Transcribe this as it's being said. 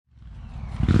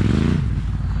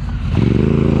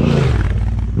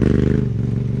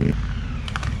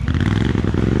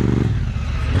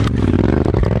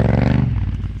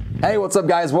Hey, what's up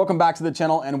guys? Welcome back to the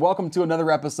channel and welcome to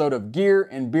another episode of Gear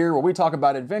and Beer, where we talk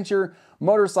about adventure,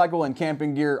 motorcycle, and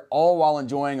camping gear, all while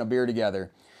enjoying a beer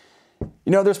together.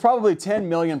 You know, there's probably 10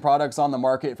 million products on the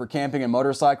market for camping and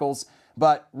motorcycles,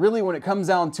 but really when it comes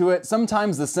down to it,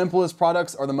 sometimes the simplest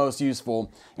products are the most useful,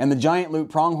 and the Giant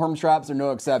Loop Pronghorn Straps are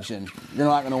no exception. You're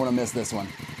not going to want to miss this one.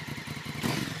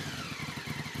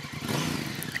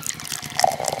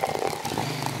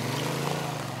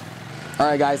 All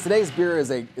right, guys, today's beer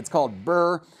is it's called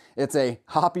Burr. It's a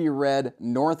hoppy red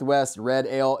Northwest red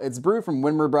ale. It's brewed from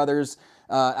Winmer Brothers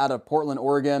out of Portland,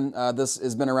 Oregon. This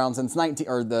has been around since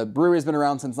the brewery's been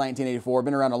around since 1984.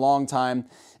 Been around a long time,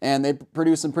 and they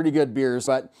produce some pretty good beers.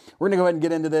 But we're gonna go ahead and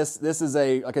get into this. This is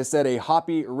like I said, a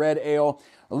hoppy red ale.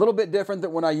 A little bit different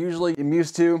than what I usually am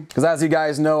used to, because as you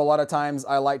guys know, a lot of times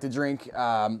I like to drink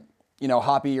you know,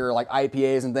 hoppy or like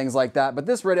IPAs and things like that. But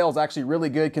this red ale is actually really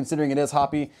good considering it is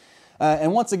hoppy.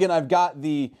 And once again, I've got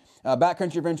the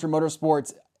Backcountry Adventure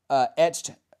Motorsports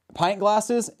etched pint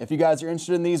glasses. If you guys are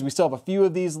interested in these, we still have a few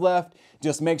of these left.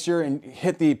 Just make sure and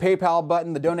hit the PayPal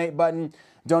button, the donate button,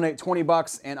 donate 20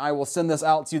 bucks, and I will send this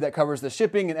out to you. That covers the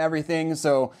shipping and everything.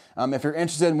 So if you're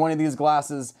interested in one of these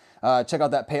glasses, check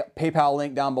out that PayPal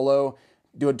link down below.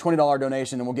 Do a $20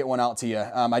 donation and we'll get one out to you.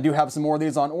 I do have some more of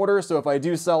these on order, so if I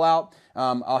do sell out,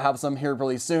 I'll have some here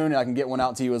really soon and I can get one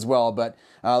out to you as well. But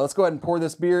let's go ahead and pour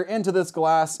this beer into this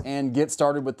glass and get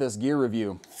started with this gear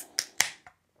review.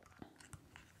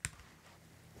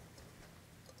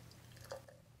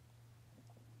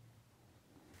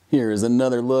 Here is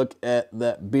another look at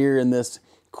that beer in this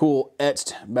cool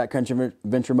etched Backcountry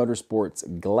Adventure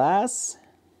Motorsports glass.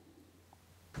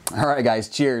 All right, guys,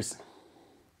 cheers.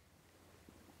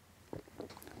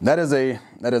 That is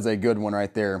a good one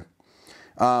right there.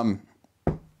 Yeah,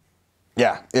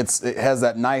 it has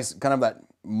that nice kind of that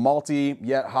malty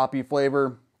yet hoppy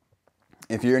flavor.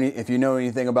 If you know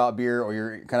anything about beer, or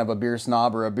you're kind of a beer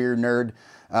snob or a beer nerd,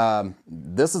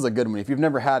 this is a good one. If you've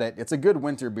never had it, it's a good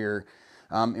winter beer.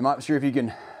 I'm not sure if you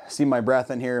can see my breath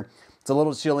in here. It's a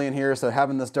little chilly in here, so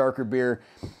having this darker beer,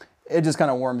 it just kind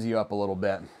of warms you up a little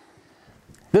bit.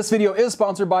 This video is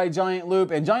sponsored by Giant Loop,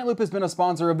 and Giant Loop has been a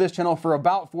sponsor of this channel for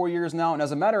about 4 years now, and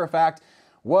as a matter of fact,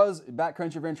 was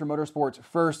Backcountry Adventure Motorsports'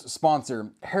 first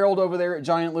sponsor. Harold over there at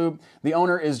Giant Loop, the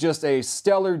owner, is just a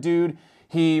stellar dude.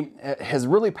 He is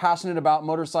really passionate about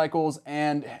motorcycles,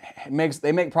 and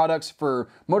they make products for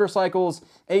motorcycles,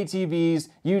 ATVs,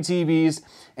 UTVs,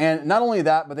 and not only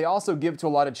that, but they also give to a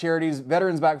lot of charities,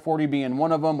 Veterans Back 40 being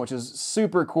one of them, which is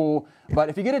super cool. But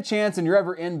if you get a chance and you're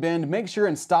ever in Bend, make sure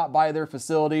and stop by their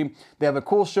facility. They have a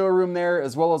cool showroom there,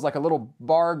 as well as like a little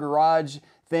bar garage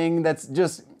thing that's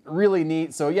just really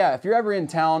neat. So yeah, if you're ever in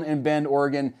town in Bend,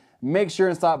 Oregon, make sure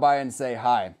and stop by and say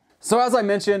hi. So as I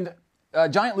mentioned,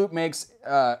 Giant Loop makes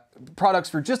products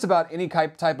for just about any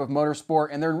type of motorsport,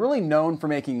 and they're really known for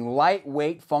making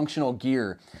lightweight functional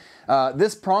gear.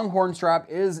 This Pronghorn strap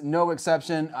is no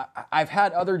exception. I've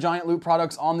had other Giant Loop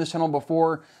products on this channel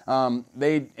before.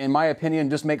 They, in my opinion,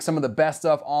 just make some of the best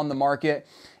stuff on the market.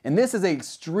 And this is an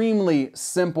extremely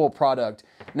simple product.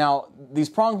 Now, these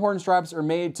Pronghorn straps are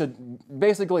made to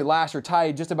basically lash or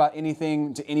tie just about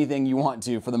anything to anything you want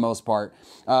to, for the most part.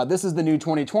 This is the new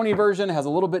 2020 version, has a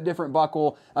little bit different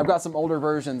buckle. I've got some older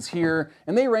versions here,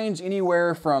 and they range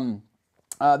anywhere from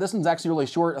this one's actually really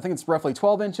short. I think it's roughly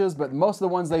 12 inches, but most of the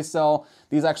ones they sell,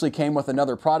 these actually came with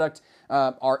another product,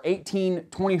 are 18,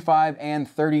 25, and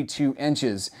 32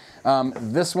 inches.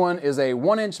 This one is a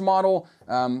 1-inch model.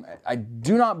 I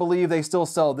do not believe they still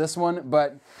sell this one,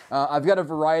 but I've got a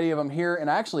variety of them here, and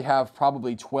I actually have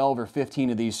probably 12 or 15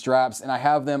 of these straps, and I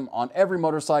have them on every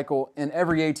motorcycle, in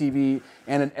every ATV,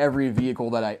 and in every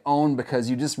vehicle that I own, because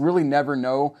you just really never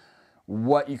know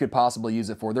what you could possibly use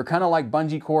it for. They're kind of like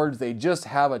bungee cords. They just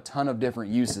have a ton of different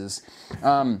uses.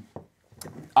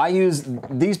 I use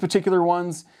these particular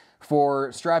ones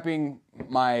for strapping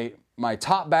my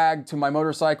top bag to my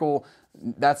motorcycle.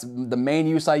 That's the main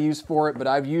use I use for it, but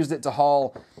I've used it to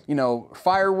haul, you know,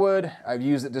 firewood. I've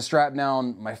used it to strap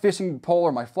down my fishing pole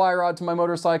or my fly rod to my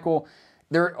motorcycle.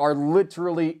 There are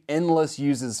literally endless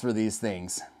uses for these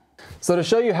things. So to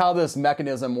show you how this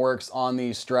mechanism works on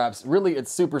these straps, really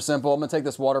it's super simple. I'm gonna take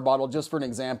this water bottle just for an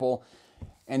example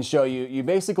and show you. You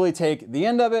basically take the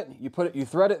end of it, you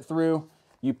thread it through,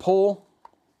 you pull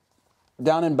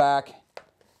down and back,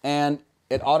 and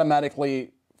it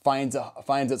automatically finds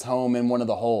its home in one of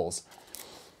the holes.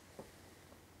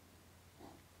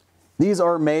 These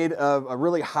are made of a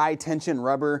really high tension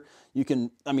rubber. You can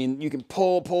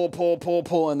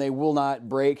pull, and they will not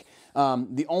break.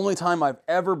 The only time I've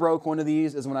ever broke one of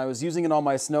these is when I was using it on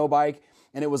my snow bike,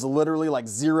 and it was literally like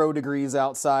 0 degrees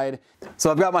outside.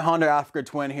 So I've got my Honda Africa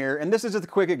Twin here, and this is just a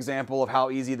quick example of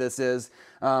how easy this is.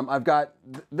 I've got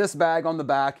this bag on the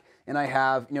back, and I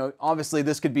have, you know, obviously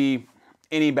this could be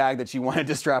any bag that you wanted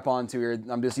to strap onto here.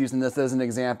 I'm just using this as an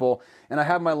example. And I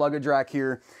have my luggage rack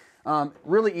here.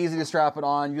 Really easy to strap it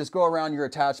on. You just go around your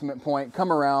attachment point,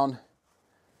 come around,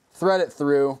 thread it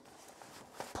through,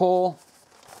 pull,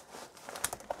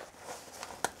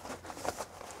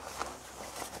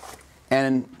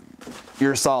 and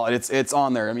you're solid. It's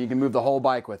on there. I mean, you can move the whole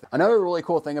bike with it. Another really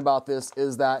cool thing about this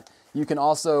is that you can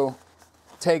also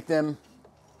take them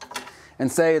and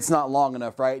say it's not long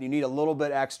enough, right? You need a little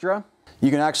bit extra. You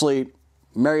can actually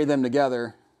marry them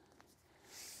together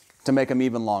to make them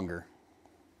even longer.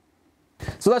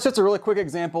 So that's just a really quick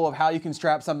example of how you can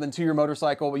strap something to your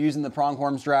motorcycle using the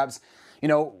pronghorn straps. You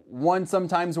know, one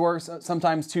sometimes works,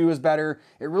 sometimes two is better.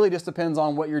 It really just depends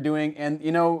on what you're doing. And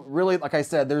you know, really, like I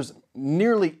said, there's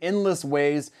nearly endless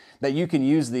ways that you can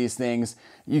use these things.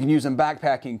 You can use them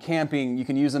backpacking, camping. You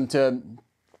can use them to,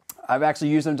 I've actually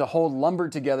used them to hold lumber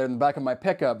together in the back of my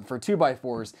pickup for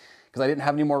 2x4s because I didn't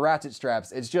have any more ratchet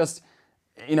straps. It's just,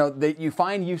 you know, you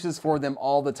find uses for them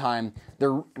all the time.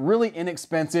 They're really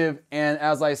inexpensive, and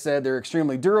as I said, they're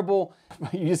extremely durable.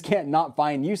 You just can't not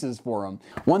find uses for them.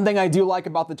 One thing I do like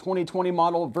about the 2020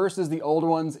 model versus the old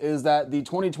ones is that the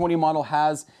 2020 model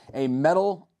has a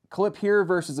metal clip here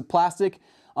versus a plastic.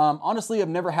 Honestly, I've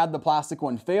never had the plastic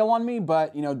one fail on me,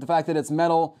 but you know, the fact that it's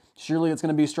metal, surely it's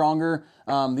going to be stronger.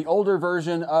 The older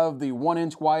version of the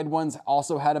 1-inch wide ones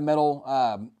also had a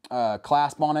metal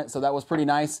clasp on it, so that was pretty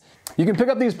nice. You can pick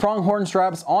up these pronghorn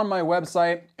straps on my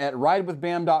website at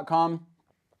ridewithbam.com.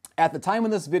 At the time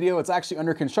of this video, it's actually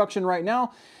under construction right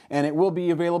now, and it will be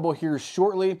available here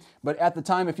shortly. But at the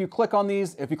time, if you click on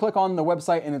these, if you click on the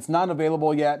website and it's not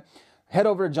available yet, head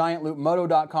over to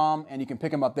giantloopmoto.com and you can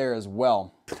pick them up there as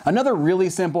well. Another really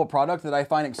simple product that I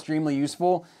find extremely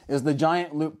useful is the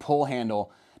Giant Loop pull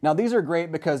handle. Now these are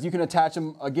great because you can attach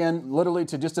them, again, literally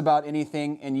to just about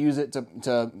anything and use it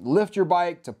to lift your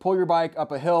bike, to pull your bike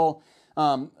up a hill.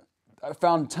 I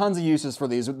found tons of uses for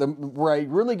these. Where I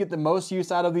really get the most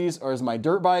use out of these is my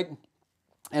dirt bike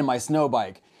and my snow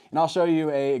bike. And I'll show you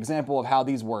an example of how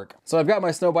these work. So I've got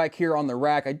my snow bike here on the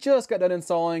rack. I just got done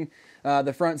installing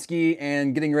the front ski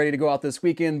and getting ready to go out this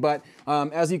weekend. But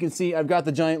as you can see, I've got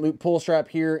the Giant Loop pull strap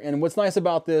here. And what's nice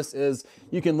about this is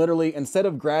you can literally, instead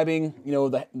of grabbing, you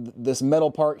know, this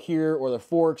metal part here or the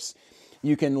forks,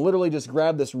 you can literally just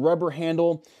grab this rubber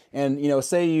handle and, you know,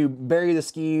 say you bury the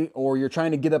ski or you're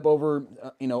trying to get up over,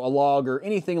 you know, a log or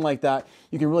anything like that.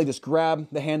 You can really just grab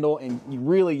the handle and you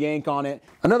really yank on it.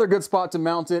 Another good spot to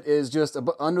mount it is just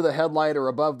under the headlight or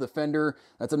above the fender.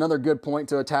 That's another good point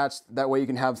to attach. That way you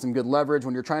can have some good leverage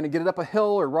when you're trying to get it up a hill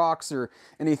or rocks or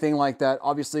anything like that.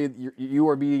 Obviously, you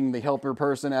are being the helper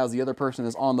person as the other person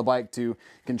is on the bike to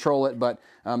control it, but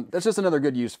that's just another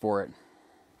good use for it.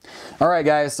 All right,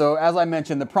 guys, so as I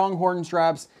mentioned, the pronghorn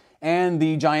straps and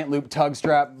the Giant Loop tug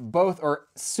strap, both are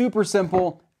super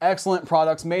simple, excellent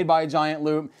products made by Giant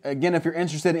Loop. Again, if you're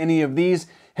interested in any of these,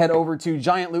 head over to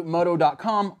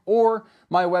giantloopmoto.com or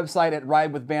my website at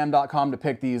ridewithbam.com to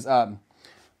pick these up.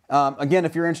 Again,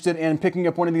 if you're interested in picking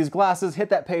up one of these glasses, hit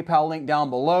that PayPal link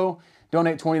down below,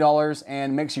 donate $20,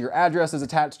 and make sure your address is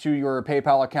attached to your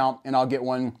PayPal account, and I'll get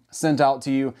one sent out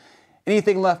to you.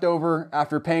 Anything left over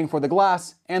after paying for the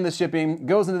glass and the shipping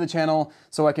goes into the channel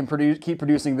so I can keep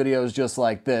producing videos just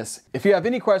like this. If you have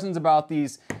any questions about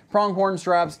these pronghorn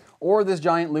straps or this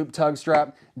Giant Loop tug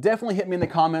strap, definitely hit me in the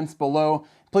comments below.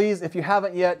 Please, if you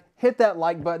haven't yet, hit that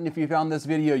like button if you found this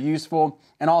video useful.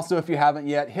 And also, if you haven't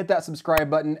yet, hit that subscribe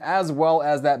button as well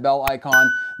as that bell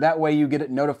icon. That way you get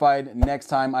it notified next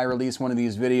time I release one of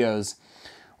these videos.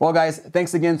 Well, guys,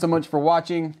 thanks again so much for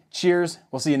watching. Cheers.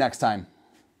 We'll see you next time.